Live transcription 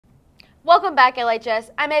Welcome back,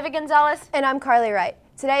 LHS. I'm Ava Gonzalez. And I'm Karlee Wright.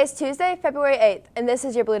 Today is Tuesday, February 8th, and this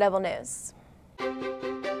is your Blue Devil News.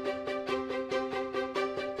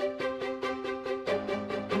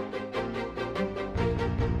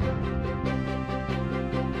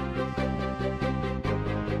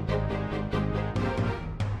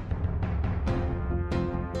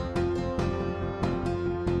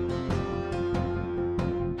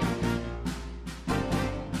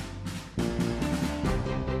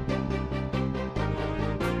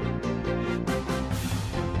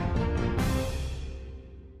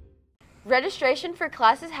 Registration for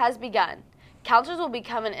classes has begun. Counselors will be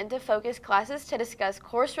coming into focus classes to discuss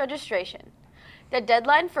course registration. The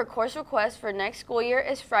deadline for course requests for next school year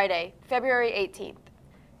is Friday, February 18th.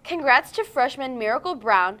 Congrats to freshman Miracle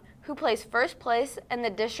Brown, who placed first place in the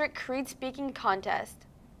district Creed speaking contest,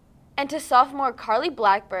 and to sophomore Karlee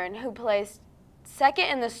Blackburn, who placed second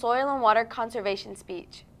in the soil and water conservation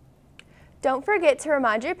speech. Don't forget to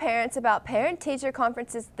remind your parents about parent-teacher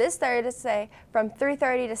conferences this Thursday from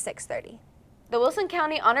 3:30 to 6:30. The Wilson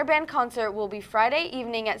County Honor Band concert will be Friday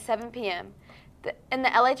evening at 7 p.m. in the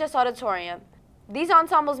LHS auditorium. These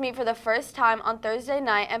ensembles meet for the first time on Thursday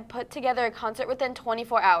night and put together a concert within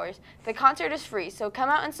 24 hours. The concert is free, so come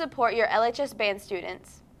out and support your LHS band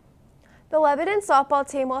students. The Lebanon softball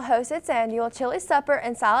team will host its annual chili supper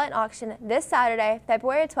and silent auction this Saturday,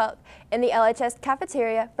 February 12th, in the LHS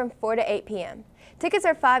cafeteria from 4 to 8 p.m. Tickets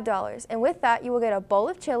are $5, and with that, you will get a bowl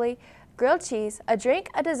of chili, grilled cheese, a drink,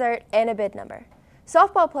 a dessert, and a bid number.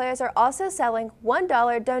 Softball players are also selling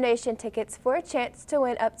 $1 donation tickets for a chance to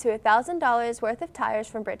win up to $1,000 worth of tires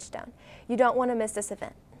from Bridgestone. You don't want to miss this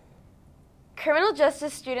event. Criminal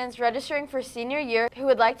justice students registering for senior year who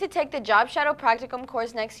would like to take the Job Shadow Practicum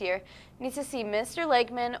course next year needs to see Mr.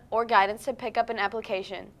 Lakeman or guidance to pick up an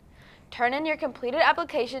application. Turn in your completed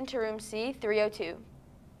application to room C302.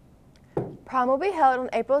 Prom will be held on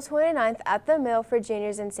April 29th at the Mill for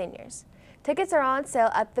juniors and seniors. Tickets are on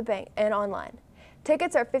sale at the bank and online.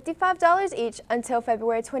 Tickets are $55 each until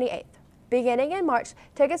February 28th. Beginning in March,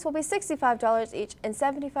 tickets will be $65 each and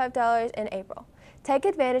 $75 in April. Take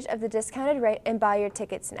advantage of the discounted rate and buy your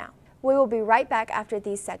tickets now. We will be right back after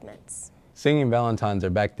these segments. Singing Valentines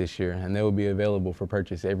are back this year, and they will be available for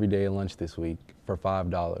purchase every day at lunch this week for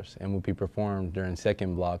 $5 and will be performed during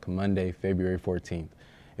second block Monday, February 14th.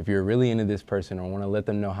 If you're really into this person or want to let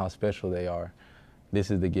them know how special they are,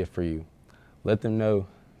 this is the gift for you. Let them know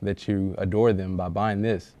that you adore them by buying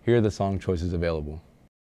this. Here are the song choices available.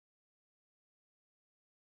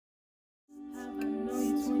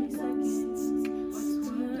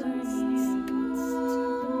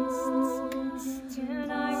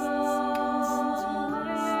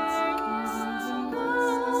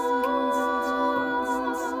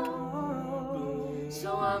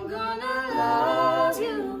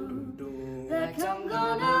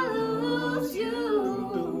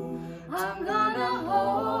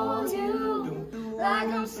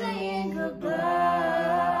 I'm saying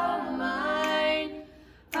goodbye, mine,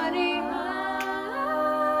 honey. I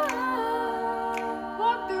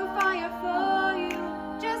walk through fire for you.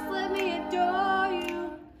 Just let me adore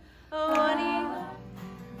you, oh, honey.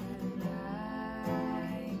 And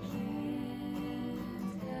I can't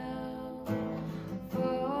help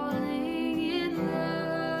falling in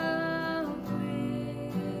love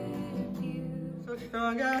with you. So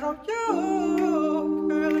strung out on you,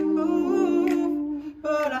 girl,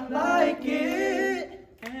 but I like it,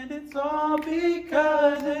 and it's all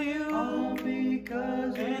because of you. All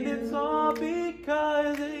because and it's all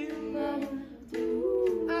because of you.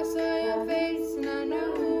 I saw your face and I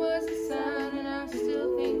knew it was a sign, and I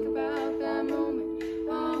still think about that moment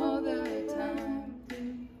all the time.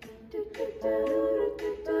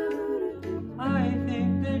 I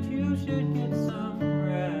think that you should get some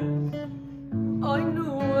rest. I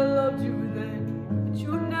knew I loved you then, but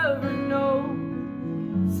you never know.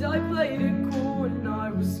 I played it cool and I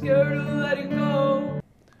was scared to let it go.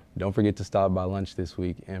 Don't forget to stop by lunch this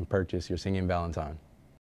week and purchase your Singing Valentine.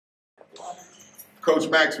 Coach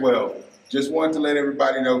Maxwell, just wanted to let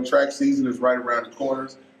everybody know track season is right around the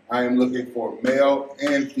corners. I am looking for male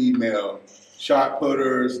and female shot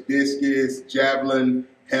putters, discus, javelin,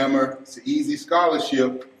 hammer. It's an easy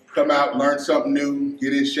scholarship. Come out, learn something new,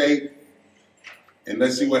 get in shape, and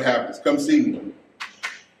let's see what happens. Come see me.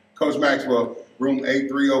 Coach Maxwell, room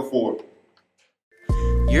A304.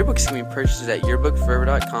 Yearbooks can be purchased at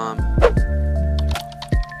yearbookforever.com.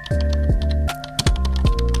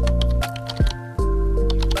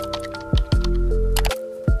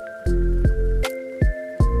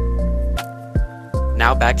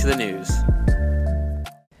 Now back to the news.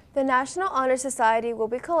 The National Honor Society will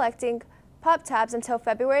be collecting pop tabs until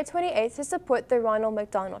February 28th to support the Ronald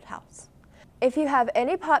McDonald House. If you have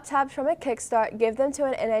any pop tabs from a Kickstart, give them to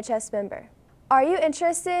an LHS member. Are you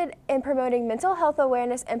interested in promoting mental health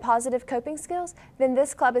awareness and positive coping skills? Then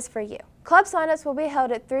this club is for you. Club signups will be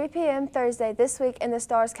held at 3 p.m. Thursday this week in the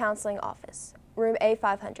STARS Counseling Office, room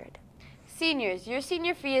A500. Seniors, your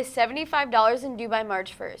senior fee is $75 and due by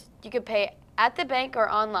March 1st. You can pay at the bank or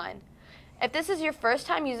online. If this is your first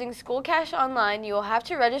time using School Cash Online, you will have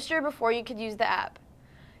to register before you can use the app.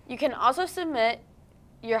 You can also submit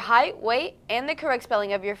your height, weight, and the correct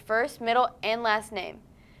spelling of your first, middle, and last name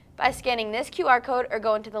by scanning this QR code or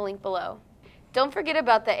going to the link below. Don't forget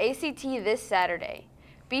about the ACT this Saturday.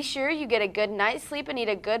 Be sure you get a good night's sleep and eat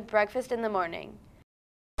a good breakfast in the morning.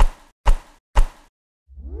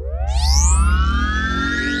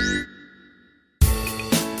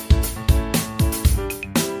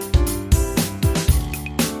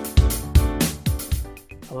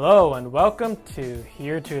 Hello and welcome to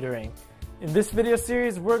Here Tutoring. In this video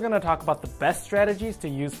series, we're going to talk about the best strategies to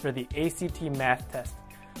use for the ACT math test,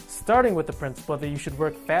 starting with the principle that you should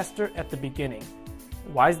work faster at the beginning.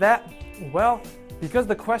 Why is that? Well, because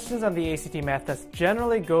the questions on the ACT math test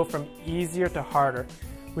generally go from easier to harder,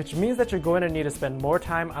 which means that you're going to need to spend more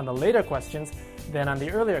time on the later questions than on the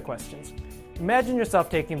earlier questions. Imagine yourself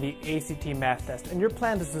taking the ACT math test and your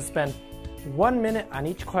plan is to spend 1 minute on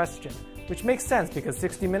each question, which makes sense because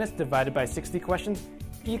 60 minutes divided by 60 questions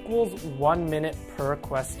equals 1 minute per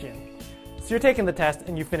question. So you're taking the test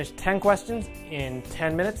and you finish 10 questions in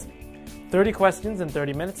 10 minutes, 30 questions in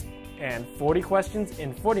 30 minutes, and 40 questions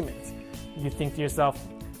in 40 minutes. You think to yourself,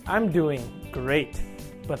 I'm doing great.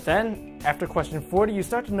 But then, after question 40, you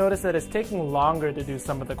start to notice that it's taking longer to do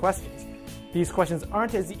some of the questions. These questions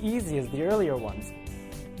aren't as easy as the earlier ones.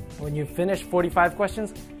 When you finish 45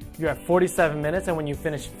 questions, you're at 47 minutes, and when you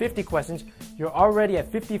finish 50 questions, you're already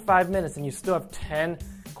at 55 minutes and you still have 10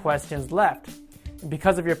 questions left. And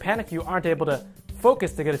because of your panic, you aren't able to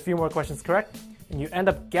focus to get a few more questions correct, and you end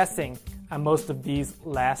up guessing on most of these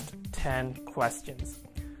last 10 questions.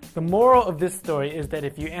 The moral of this story is that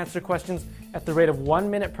if you answer questions at the rate of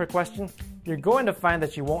 1 minute per question, you're going to find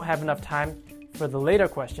that you won't have enough time for the later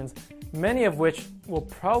questions, many of which will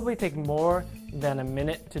probably take more than a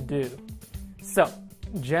minute to do. So,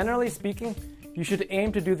 generally speaking, you should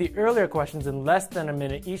aim to do the earlier questions in less than a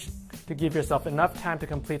minute each to give yourself enough time to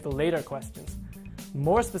complete the later questions.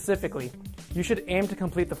 More specifically, you should aim to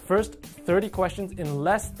complete the first 30 questions in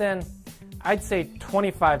less than, I'd say,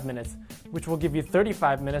 25 minutes, which will give you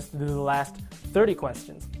 35 minutes to do the last 30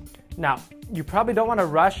 questions. Now, you probably don't want to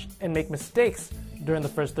rush and make mistakes during the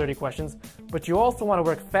first 30 questions, but you also want to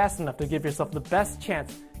work fast enough to give yourself the best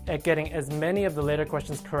chance at getting as many of the later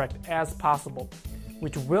questions correct as possible,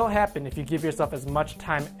 which will happen if you give yourself as much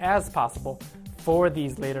time as possible for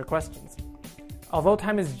these later questions. Although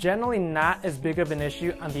time is generally not as big of an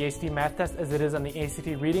issue on the ACT math test as it is on the ACT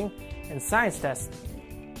reading and science tests,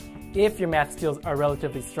 if your math skills are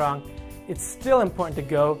relatively strong, it's still important to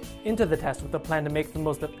go into the test with a plan to make the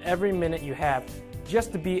most of every minute you have,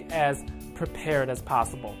 just to be as prepared as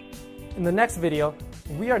possible. In the next video,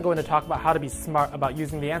 we are going to talk about how to be smart about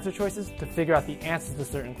using the answer choices to figure out the answers to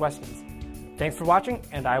certain questions. Thanks for watching,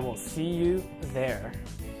 and I will see you there.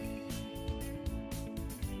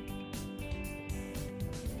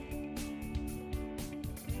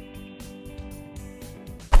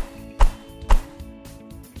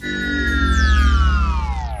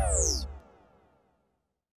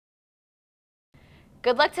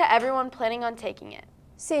 Good luck to everyone planning on taking it.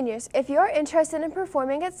 Seniors, if you're interested in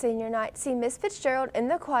performing at senior night, see Miss Fitzgerald in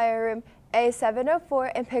the choir room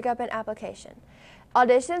A704 and pick up an application.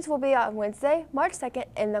 Auditions will be on Wednesday, March 2nd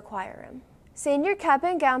in the choir room. Senior cap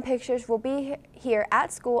and gown pictures will be here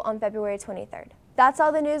at school on February 23rd. That's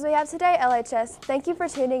all the news we have today, LHS. Thank you for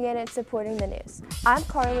tuning in and supporting the news. I'm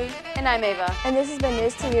Karlee. And I'm Ava. And this has been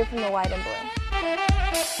News to You from the White and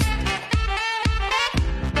Blue.